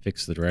let's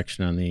fix the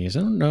direction on these. I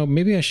don't know.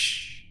 Maybe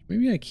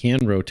I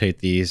can rotate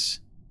these.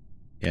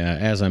 Yeah,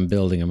 as I'm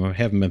building them. I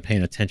haven't been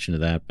paying attention to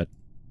that, but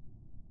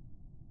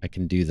I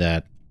can do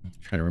that. I'll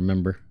try to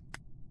remember.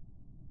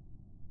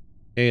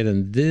 Okay,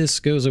 then this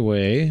goes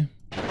away.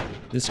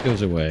 This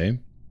goes away.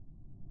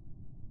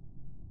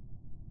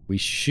 We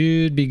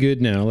should be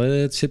good now.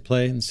 Let's hit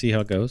play and see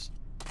how it goes.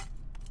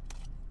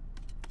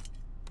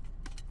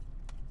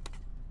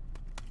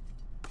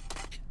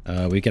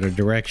 We got a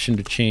direction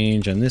to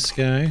change on this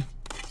guy.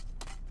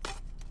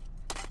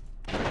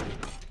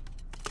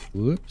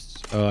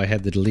 Whoops. Oh, I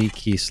had the delete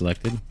key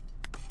selected.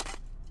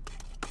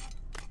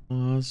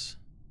 Pause.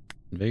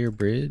 Conveyor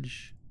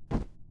bridge.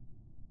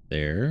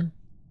 There.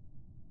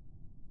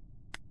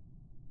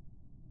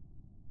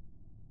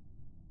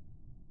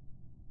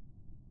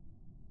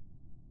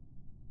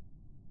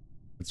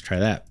 Let's try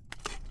that.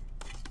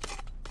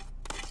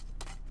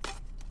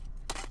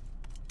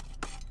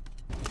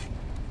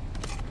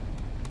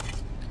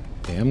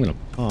 Okay, I'm gonna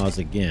pause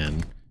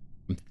again.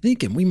 I'm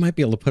thinking we might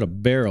be able to put a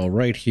barrel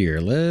right here.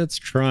 Let's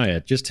try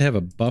it, just to have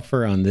a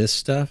buffer on this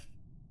stuff.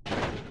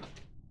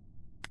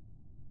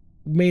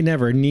 May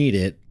never need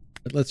it,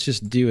 but let's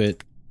just do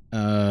it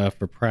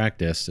for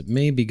practice. It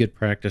may be good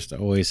practice to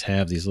always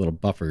have these little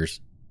buffers.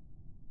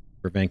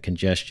 Prevent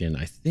congestion.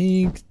 I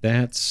think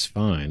that's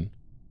fine.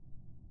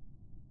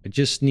 I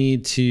just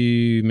need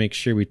to make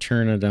sure we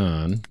turn it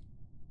on.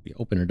 We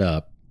open it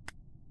up.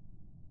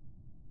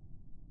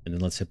 And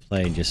then let's hit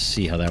play and just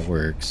see how that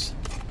works.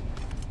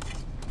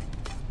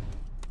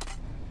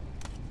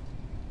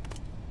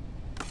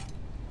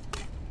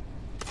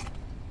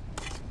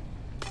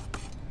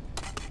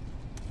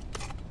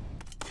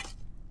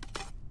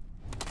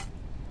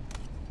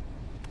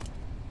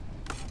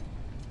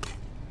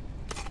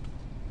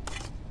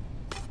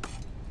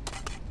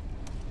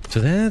 So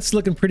that's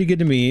looking pretty good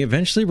to me.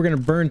 Eventually we're going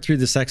to burn through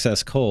this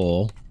excess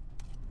coal.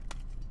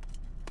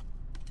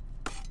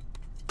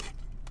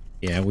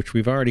 Yeah, which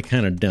we've already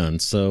kind of done.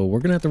 So we're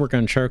going to have to work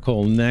on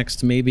charcoal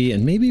next, maybe.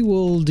 And maybe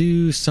we'll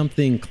do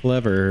something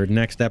clever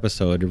next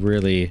episode to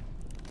really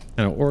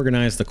kind of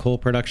organize the coal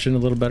production a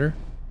little better.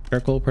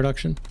 Charcoal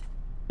production.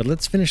 But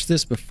let's finish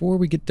this before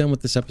we get done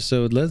with this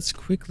episode. Let's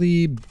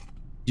quickly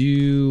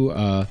do...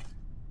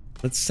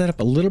 let's set up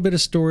a little bit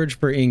of storage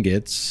for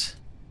ingots.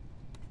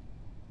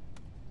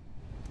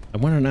 I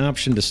want an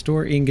option to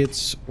store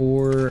ingots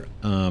or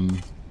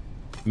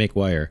make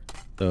wire.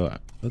 So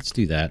let's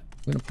do that.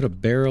 I'm going to put a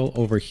barrel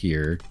over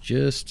here.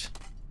 Just...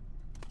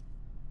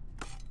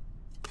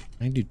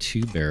 I do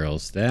 2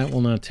 barrels. That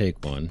will not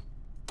take one.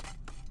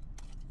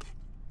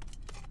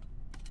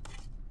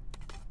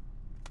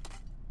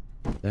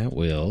 That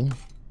will.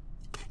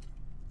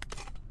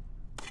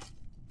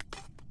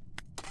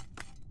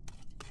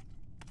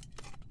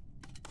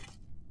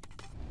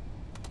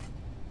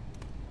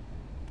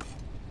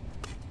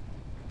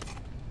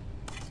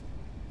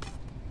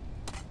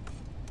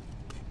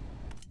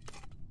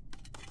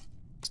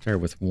 Start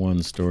with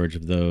 1 storage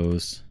of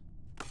those.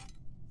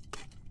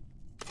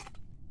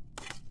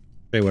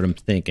 Show you what I'm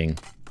thinking.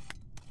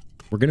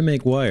 We're going to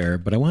make wire,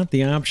 but I want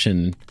the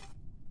option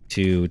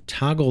to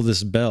toggle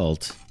this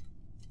belt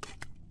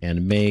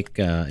and make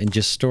and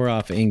just store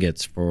off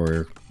ingots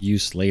for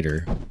use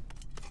later.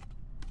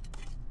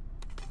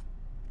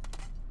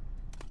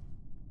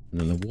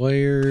 And then the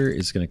wire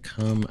is going to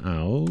come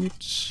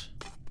out.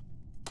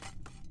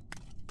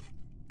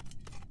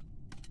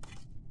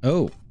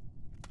 Oh,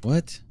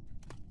 what?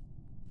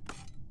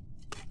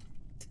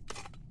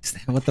 Is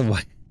that what the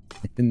wire?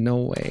 No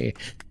way.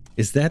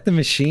 Is that the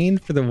machine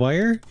for the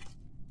wire?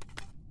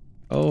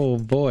 Oh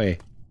boy.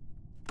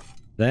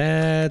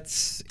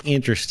 That's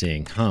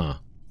interesting, huh?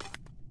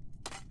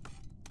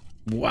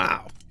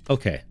 Wow.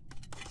 Okay.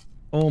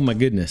 Oh my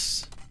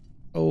goodness.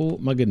 Oh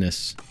my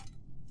goodness.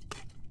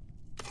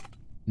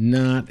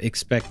 Not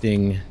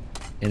expecting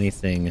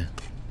anything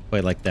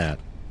quite like that.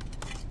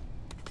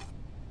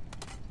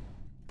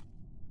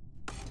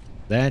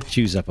 That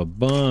chews up a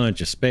bunch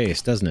of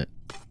space, doesn't it?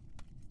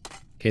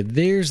 Okay,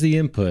 there's the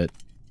input.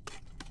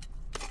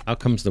 Out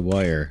comes the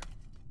wire.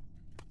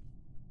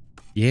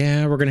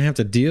 Yeah, we're gonna have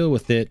to deal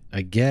with it,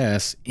 I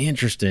guess.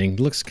 Interesting.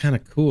 Looks kind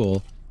of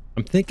cool.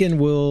 I'm thinking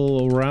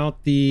we'll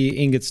route the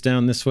ingots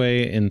down this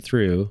way and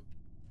through.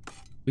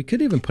 We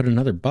could even put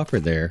another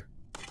buffer there.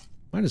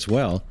 Might as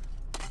well.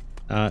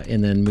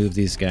 And then move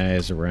these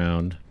guys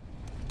around.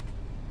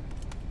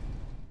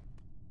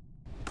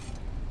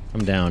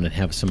 Come down and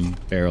have some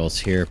barrels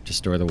here to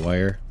store the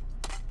wire.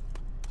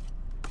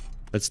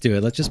 Let's do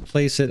it. Let's just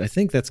place it. I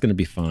think that's going to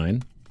be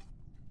fine.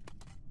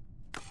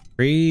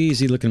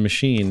 Crazy looking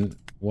machine.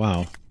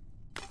 Wow.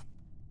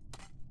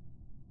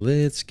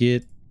 Let's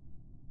get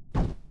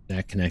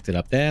that connected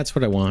up. That's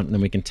what I want. And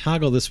then we can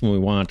toggle this when we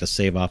want to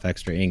save off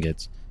extra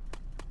ingots.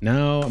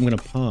 Now I'm going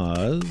to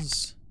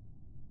pause.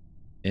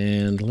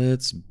 And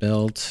let's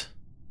belt.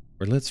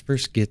 Or let's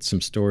first get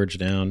some storage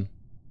down.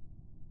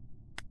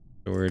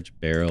 Storage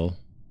barrel.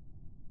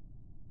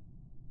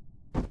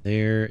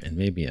 There, and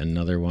maybe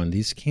another one.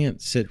 These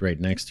can't sit right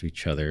next to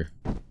each other.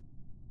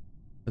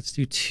 Let's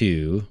do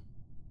 2.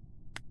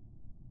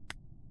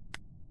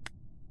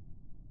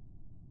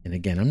 And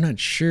again, I'm not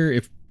sure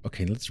if...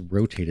 Okay, let's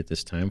rotate it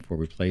this time before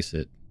we place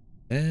it.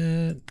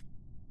 That...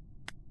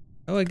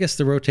 Oh, I guess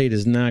the rotate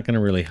is not going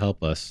to really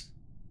help us.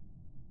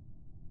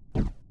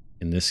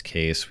 In this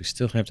case, we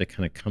still have to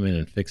kind of come in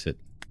and fix it.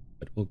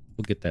 But we'll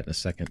get that in a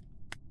second.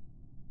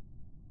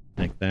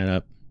 Connect that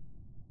up.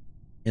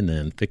 And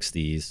then fix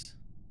these.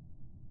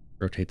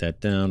 Rotate that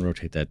down,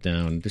 rotate that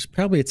down. There's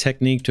probably a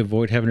technique to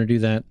avoid having to do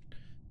that.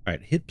 All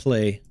right, hit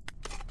play.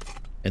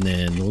 And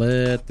then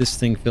let this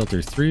thing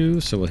filter through.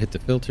 So we'll hit the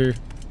filter,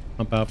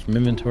 pump out from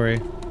inventory.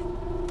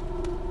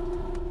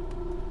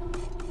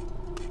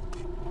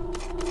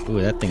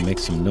 Ooh, that thing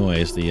makes some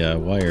noise, the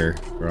wire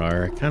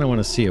drawer. I kind of want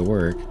to see it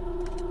work.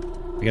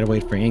 We gotta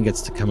wait for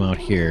ingots to come out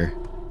here.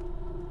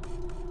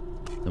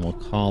 Then we'll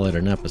call it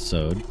an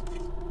episode.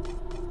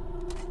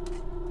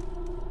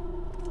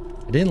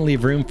 I didn't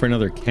leave room for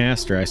another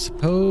caster. I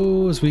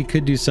suppose we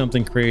could do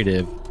something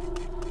creative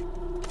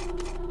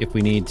if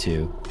we need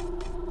to.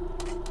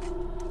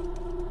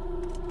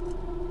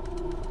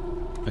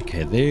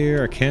 Okay, there,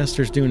 our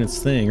caster's doing its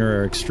thing,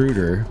 or our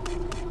extruder.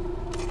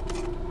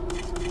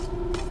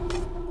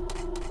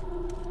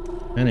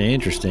 Kind of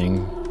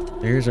interesting.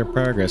 There's our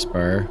progress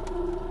bar.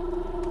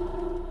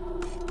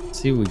 Let's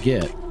see what we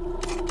get.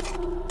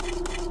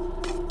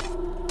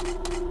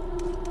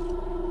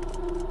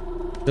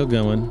 Still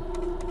going.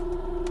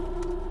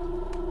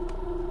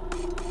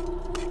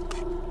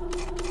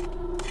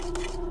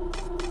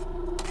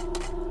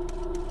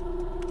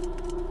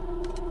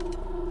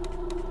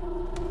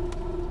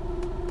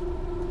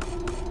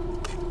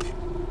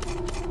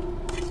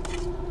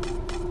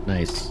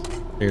 Nice.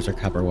 There's our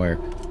copper wire.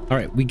 All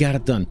right, we got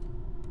it done.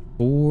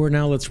 For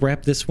now, let's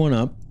wrap this one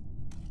up.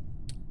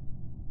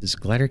 This is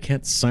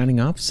Glidercat signing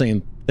off,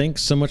 saying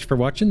thanks so much for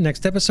watching.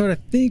 Next episode, I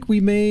think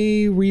we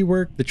may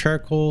rework the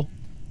charcoal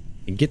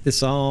and get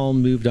this all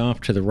moved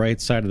off to the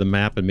right side of the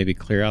map and maybe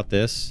clear out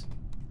this.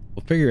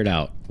 We'll figure it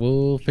out.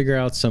 We'll figure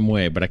out some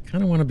way, but I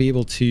kind of want to be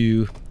able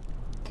to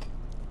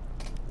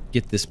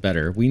get this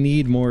better. We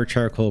need more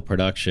charcoal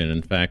production.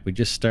 In fact, we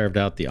just starved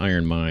out the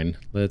iron mine.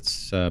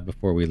 Let's,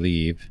 before we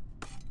leave,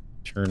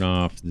 turn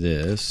off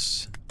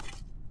this.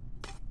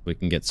 We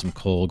can get some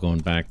coal going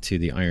back to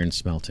the iron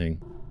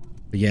smelting.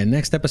 But yeah,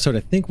 next episode, I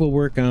think we'll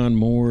work on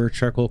more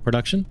charcoal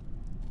production.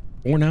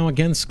 For now,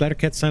 again,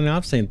 Glidercat signing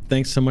off, saying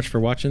thanks so much for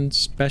watching.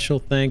 Special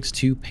thanks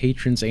to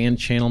patrons and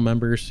channel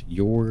members.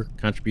 Your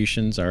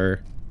contributions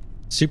are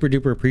super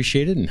duper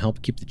appreciated and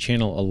help keep the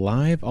channel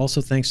alive.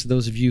 Also, thanks to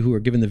those of you who are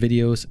giving the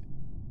videos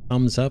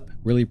thumbs up.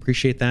 Really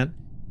appreciate that.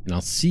 And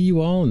I'll see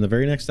you all in the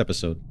very next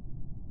episode.